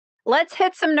Let's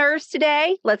hit some nerves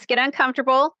today. Let's get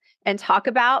uncomfortable and talk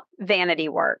about vanity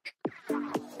work.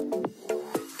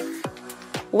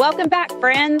 Welcome back,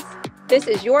 friends. This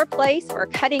is your place for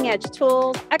cutting-edge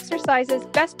tools, exercises,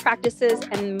 best practices,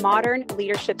 and modern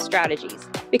leadership strategies.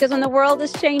 Because when the world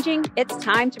is changing, it's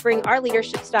time to bring our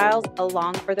leadership styles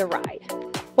along for the ride.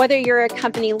 Whether you're a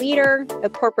company leader, a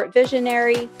corporate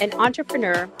visionary, an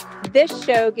entrepreneur, this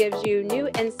show gives you new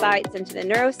insights into the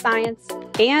neuroscience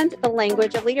and the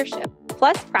language of leadership,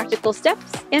 plus practical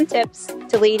steps and tips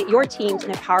to lead your teams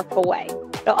in a powerful way.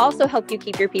 It'll also help you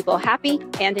keep your people happy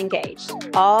and engaged,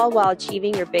 all while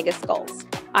achieving your biggest goals.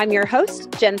 I'm your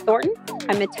host, Jen Thornton.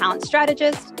 I'm a talent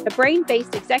strategist, a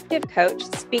brain-based executive coach,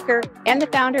 speaker, and the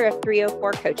founder of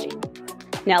 304 Coaching.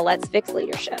 Now let's fix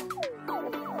leadership.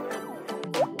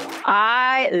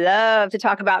 I love to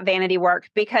talk about vanity work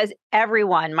because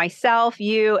everyone, myself,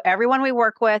 you, everyone we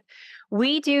work with,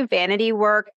 we do vanity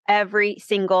work every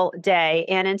single day.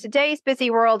 And in today's busy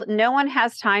world, no one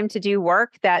has time to do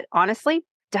work that honestly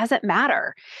doesn't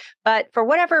matter. But for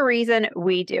whatever reason,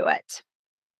 we do it.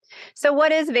 So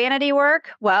what is vanity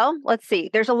work? Well, let's see.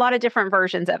 There's a lot of different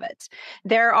versions of it.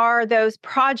 There are those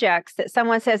projects that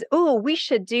someone says, oh, we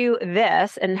should do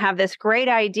this and have this great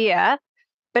idea,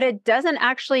 but it doesn't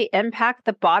actually impact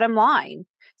the bottom line.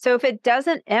 So if it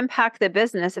doesn't impact the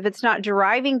business, if it's not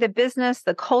driving the business,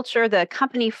 the culture, the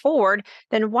company forward,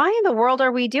 then why in the world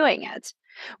are we doing it?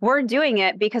 We're doing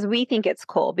it because we think it's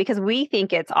cool, because we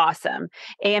think it's awesome,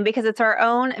 and because it's our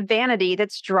own vanity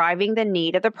that's driving the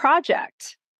need of the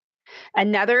project.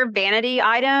 Another vanity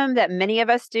item that many of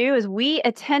us do is we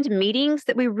attend meetings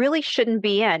that we really shouldn't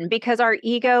be in because our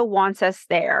ego wants us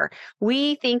there.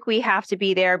 We think we have to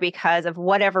be there because of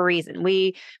whatever reason.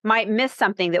 We might miss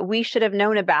something that we should have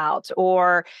known about,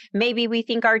 or maybe we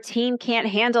think our team can't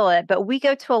handle it, but we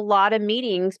go to a lot of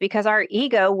meetings because our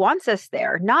ego wants us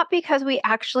there, not because we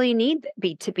actually need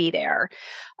to be there.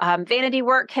 Vanity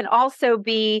work can also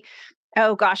be,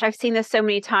 oh gosh, I've seen this so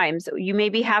many times. You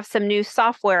maybe have some new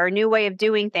software, a new way of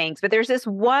doing things, but there's this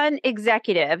one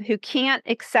executive who can't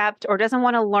accept or doesn't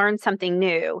want to learn something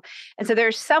new. And so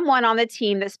there's someone on the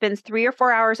team that spends 3 or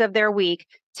 4 hours of their week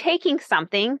taking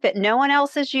something that no one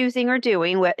else is using or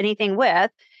doing anything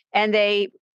with, and they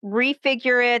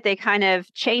refigure it. They kind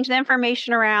of change the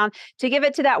information around to give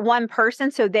it to that one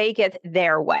person so they get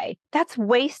their way. That's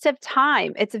waste of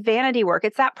time. It's vanity work.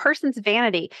 It's that person's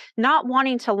vanity, not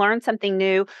wanting to learn something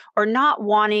new or not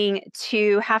wanting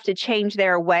to have to change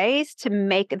their ways to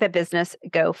make the business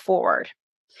go forward.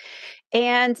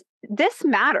 And this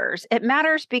matters. It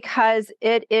matters because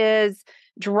it is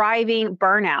driving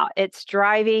burnout. It's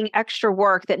driving extra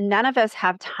work that none of us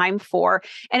have time for.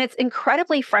 And it's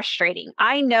incredibly frustrating.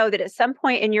 I know that at some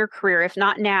point in your career, if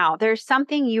not now, there's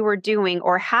something you were doing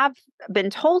or have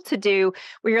been told to do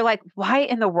where you're like, why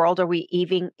in the world are we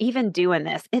even doing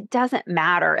this? It doesn't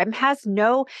matter. It has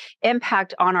no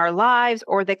impact on our lives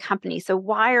or the company. So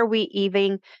why are we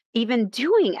even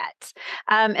doing it?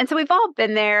 And so we've all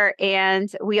been there,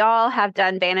 and we all have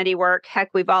done vanity work.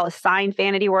 Heck, we've all assigned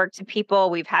vanity work to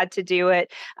people. We've had to do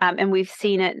it, and we've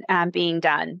seen it being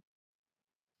done.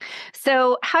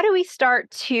 So how do we start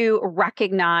to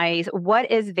recognize what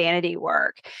is vanity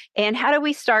work, and how do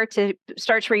we start to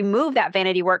remove that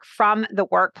vanity work from the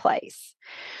workplace?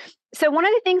 So one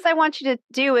of the things I want you to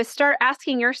do is start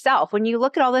asking yourself, when you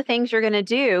look at all the things you're going to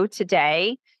do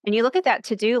today and you look at that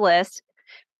to-do list,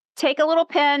 take a little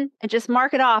pen and just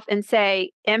mark it off and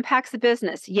say, impacts the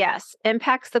business? Yes.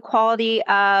 Impacts the quality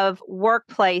of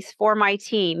workplace for my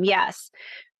team? Yes.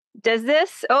 Does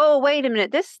this, oh, wait a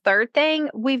minute, this third thing,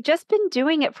 we've just been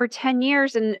doing it for 10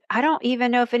 years and I don't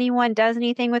even know if anyone does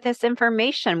anything with this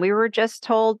information. We were just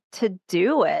told to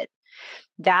do it.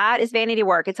 That is vanity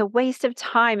work. It's a waste of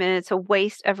time and it's a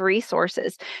waste of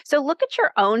resources. So look at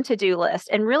your own to-do list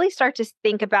and really start to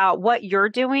think about what you're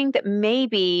doing that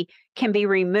maybe can be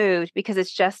removed because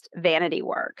it's just vanity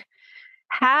work.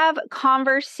 Have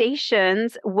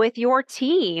conversations with your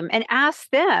team and ask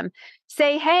them,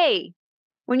 say, hey,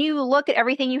 when you look at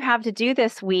everything you have to do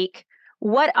this week,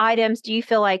 what items do you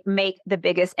feel like make the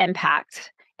biggest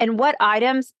impact? And what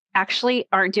items actually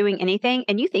aren't doing anything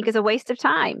and you think is a waste of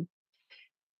time?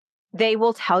 They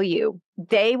will tell you.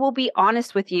 They will be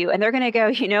honest with you. And they're going to go,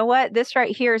 you know what? This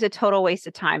right here is a total waste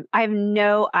of time. I have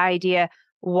no idea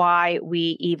why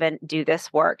we even do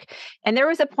this work. And there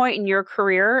was a point in your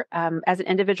career as an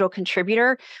individual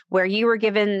contributor where you were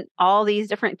given all these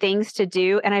different things to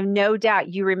do. And I have no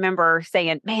doubt you remember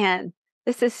saying, man,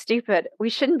 this is stupid. We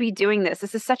shouldn't be doing this.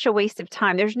 This is such a waste of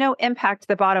time. There's no impact to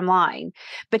the bottom line.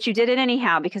 But you did it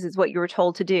anyhow because it's what you were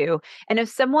told to do. And if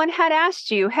someone had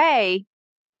asked you, hey,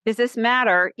 Does this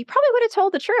matter? You probably would have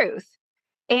told the truth.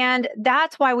 And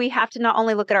that's why we have to not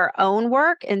only look at our own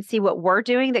work and see what we're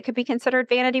doing that could be considered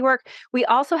vanity work, we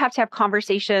also have to have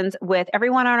conversations with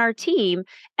everyone on our team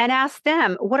and ask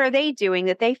them, what are they doing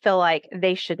that they feel like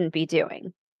they shouldn't be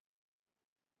doing?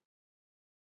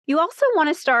 You also want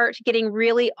to start getting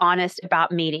really honest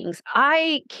about meetings.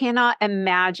 I cannot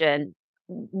imagine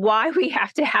why we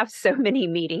have to have so many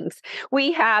meetings.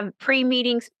 We have pre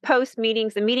meetings, post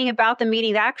meetings, the meeting about the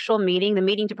meeting, the actual meeting, the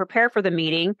meeting to prepare for the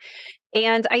meeting.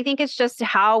 And I think it's just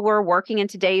how we're working in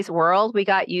today's world. We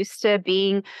got used to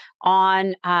being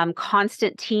on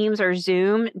constant Teams or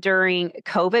Zoom during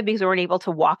COVID because we weren't able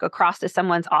to walk across to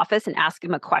someone's office and ask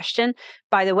them a question.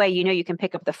 By the way, you can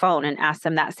pick up the phone and ask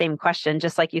them that same question,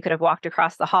 just like you could have walked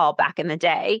across the hall back in the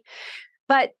day.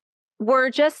 But we're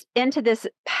just into this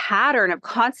pattern of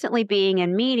constantly being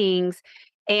in meetings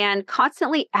and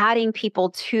constantly adding people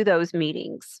to those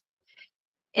meetings.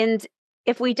 And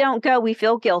if we don't go, we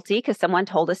feel guilty because someone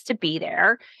told us to be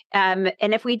there. And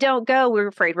if we don't go, we're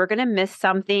afraid we're going to miss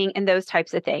something and those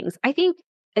types of things. I think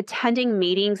attending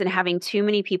meetings and having too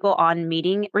many people on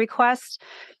meeting requests,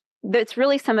 that's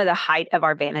really some of the height of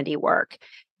our vanity work.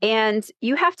 And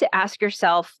you have to ask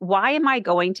yourself, why am I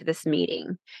going to this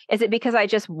meeting? Is it because I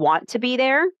just want to be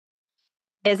there?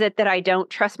 Is it that I don't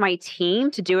trust my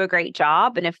team to do a great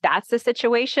job? And if that's the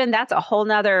situation, that's a whole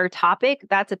nother topic.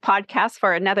 That's a podcast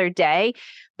for another day.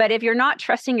 But if you're not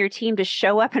trusting your team to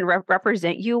show up and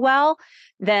represent you well,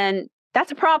 then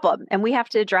that's a problem. And we have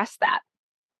to address that.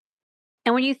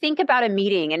 And when you think about a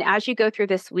meeting, and as you go through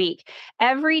this week,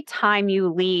 every time you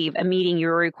leave a meeting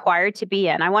you're required to be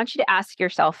in, I want you to ask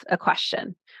yourself a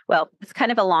question. Well, it's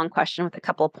kind of a long question with a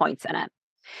couple of points in it.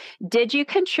 Did you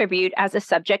contribute as a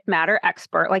subject matter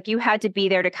expert? Like you had to be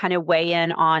there to kind of weigh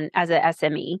in on as a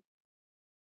SME.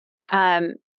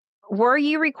 Were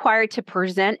you required to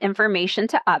present information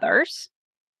to others?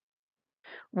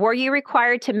 Were you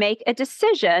required to make a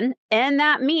decision in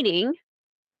that meeting?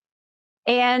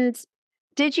 And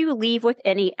did you leave with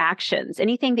any actions,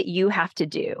 anything that you have to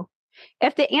do?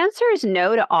 If the answer is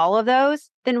no to all of those,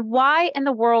 then why in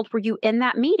the world were you in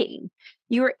that meeting?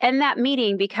 You were in that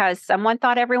meeting because someone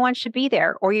thought everyone should be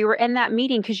there, or you were in that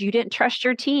meeting because you didn't trust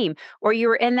your team, or you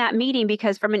were in that meeting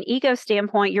because from an ego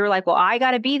standpoint, you were like, well, I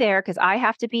got to be there because I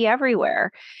have to be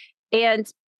everywhere.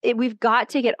 And we've got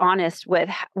to get honest with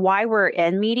why we're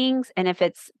in meetings and if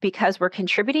it's because we're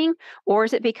contributing or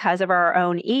is it because of our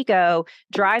own ego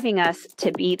driving us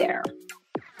to be there.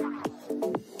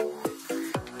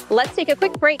 Let's take a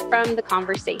quick break from the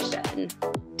conversation.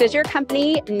 Does your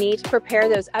company need to prepare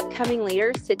those upcoming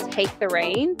leaders to take the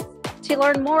reins? To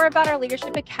learn more about our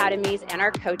leadership academies and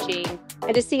our coaching,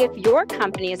 and to see if your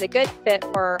company is a good fit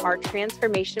for our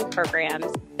transformation programs,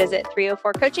 visit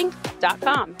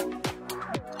 304coaching.com.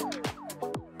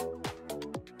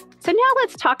 So now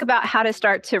let's talk about how to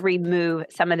start to remove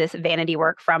some of this vanity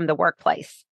work from the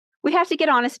workplace. We have to get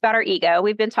honest about our ego.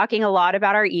 We've been talking a lot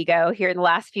about our ego here in the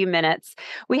last few minutes.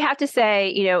 We have to say,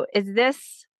 is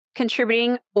this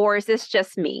contributing or is this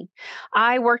just me?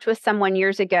 I worked with someone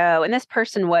years ago and this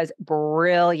person was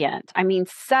brilliant. I mean,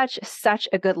 such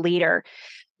a good leader,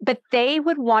 but they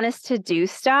would want us to do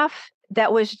stuff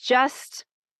that was just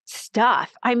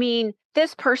stuff. I mean,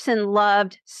 this person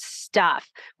loved stuff.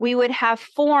 We would have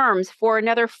forms for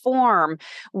another form.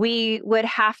 We would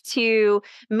have to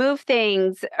move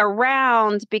things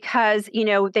around because,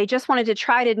 they just wanted to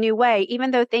try it a new way,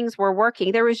 even though things were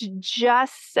working. There was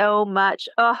just so much.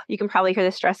 Oh, you can probably hear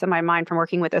the stress in my mind from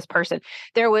working with this person.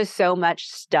 There was so much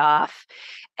stuff.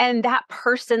 And that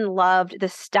person loved the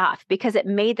stuff because it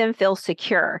made them feel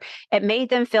secure. It made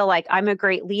them feel like I'm a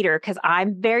great leader because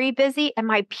I'm very busy and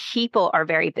my people are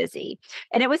very busy.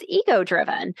 And it was ego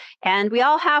driven. And we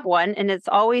all have one and it's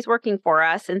always working for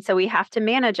us. And so we have to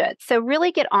manage it. So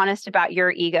really get honest about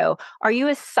your ego. Are you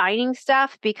assigning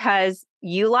stuff because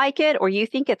you like it or you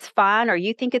think it's fun or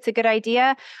you think it's a good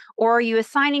idea? Or are you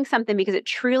assigning something because it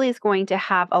truly is going to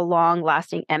have a long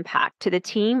lasting impact to the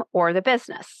team or the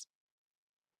business?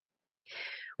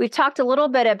 We've talked a little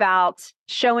bit about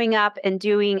showing up and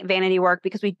doing vanity work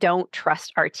because we don't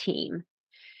trust our team.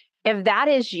 If that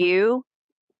is you,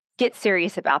 get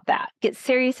serious about that. Get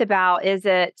serious about, is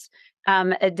it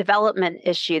a development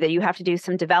issue that you have to do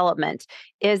some development?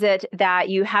 Is it that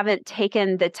you haven't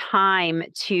taken the time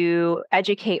to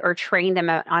educate or train them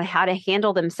on how to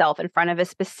handle themselves in front of a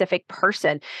specific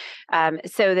person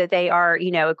so that they are,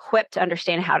 equipped to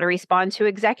understand how to respond to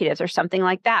executives or something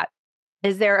like that?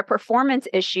 Is there a performance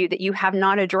issue that you have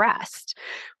not addressed?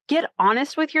 Get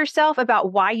honest with yourself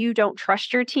about why you don't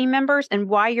trust your team members and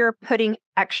why you're putting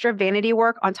extra vanity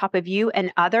work on top of you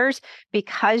and others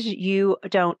because you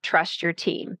don't trust your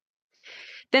team.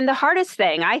 Then the hardest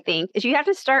thing, I think, is you have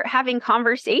to start having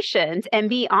conversations and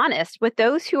be honest with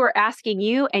those who are asking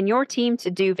you and your team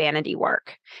to do vanity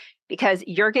work because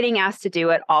you're getting asked to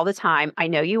do it all the time. I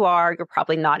know you are. You're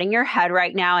probably nodding your head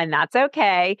right now, and that's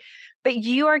okay. But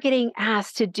you are getting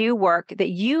asked to do work that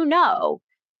you know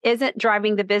isn't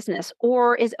driving the business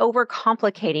or is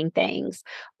overcomplicating things.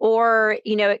 Or,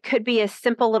 it could be a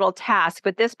simple little task,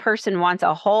 but this person wants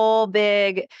a whole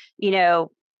big,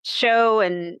 show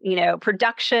and,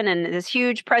 production and this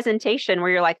huge presentation where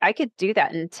you're like, I could do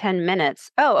that in 10 minutes.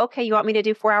 Oh, okay. You want me to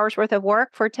do 4 hours worth of work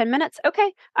for 10 minutes?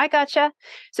 Okay, I gotcha.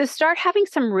 So start having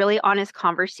some really honest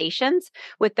conversations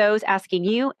with those asking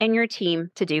you and your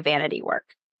team to do vanity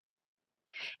work.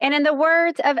 And in the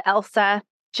words of Elsa,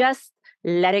 just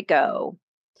let it go.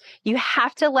 You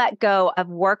have to let go of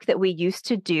work that we used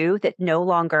to do that no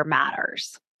longer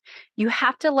matters. You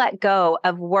have to let go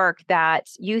of work that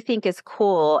you think is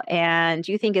cool and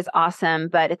you think is awesome,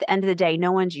 but at the end of the day,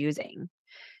 no one's using.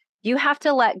 You have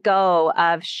to let go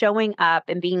of showing up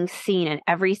and being seen in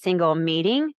every single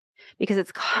meeting because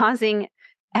it's causing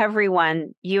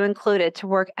everyone, you included, to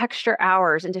work extra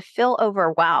hours and to feel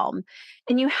overwhelmed.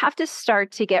 And you have to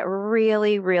start to get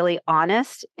really, really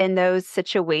honest in those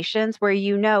situations where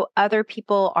other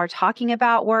people are talking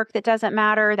about work that doesn't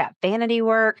matter, that vanity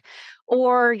work,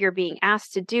 or you're being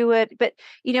asked to do it. But,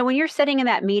 when you're sitting in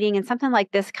that meeting and something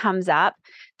like this comes up,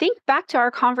 think back to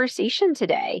our conversation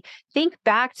today. Think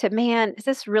back to, man, is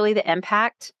this really the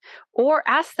impact? Or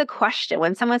ask the question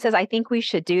when someone says, I think we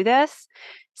should do this.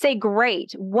 Say,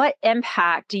 great, what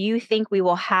impact do you think we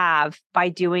will have by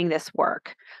doing this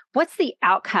work? What's the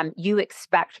outcome you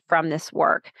expect from this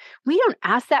work? We don't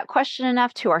ask that question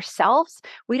enough to ourselves.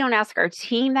 We don't ask our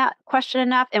team that question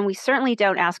enough. And we certainly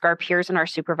don't ask our peers and our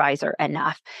supervisor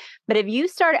enough. But if you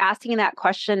start asking that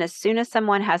question as soon as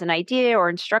someone has an idea or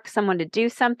instructs someone to do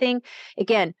something,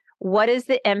 again, what is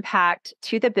the impact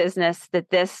to the business that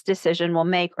this decision will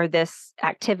make or this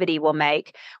activity will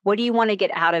make? What do you want to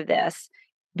get out of this?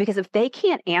 Because if they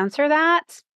can't answer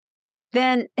that,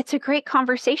 then it's a great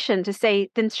conversation to say,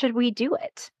 then should we do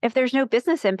it? If there's no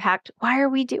business impact, why are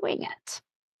we doing it?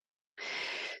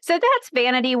 So that's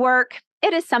vanity work.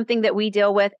 It is something that we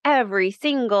deal with every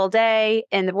single day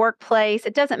in the workplace.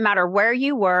 It doesn't matter where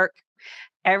you work.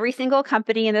 Every single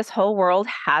company in this whole world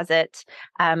has it.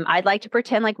 I'd like to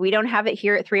pretend like we don't have it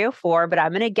here at 304, but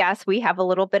I'm going to guess we have a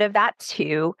little bit of that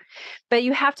too. But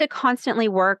you have to constantly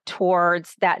work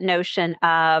towards that notion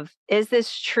of, is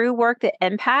this true work that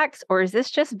impacts, or is this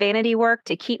just vanity work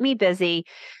to keep me busy,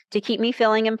 to keep me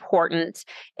feeling important,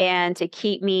 and to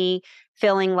keep me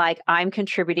feeling like I'm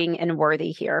contributing and worthy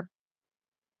here?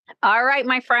 All right,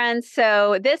 my friends.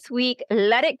 So this week,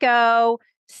 let it go.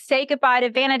 Say goodbye to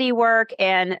vanity work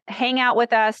and hang out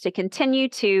with us to continue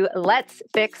to Let's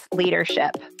Fix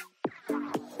Leadership.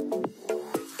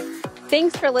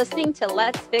 Thanks for listening to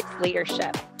Let's Fix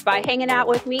Leadership. By hanging out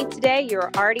with me today,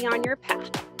 you're already on your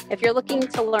path. If you're looking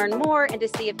to learn more and to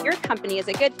see if your company is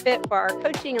a good fit for our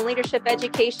coaching and leadership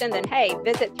education, then hey,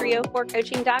 visit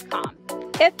 304coaching.com.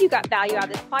 If you got value out of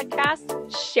this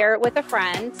podcast, share it with a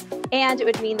friend. And it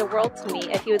would mean the world to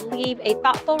me if you would leave a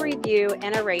thoughtful review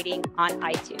and a rating on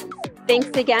iTunes. Thanks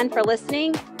again for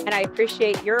listening, and I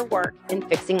appreciate your work in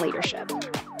fixing leadership.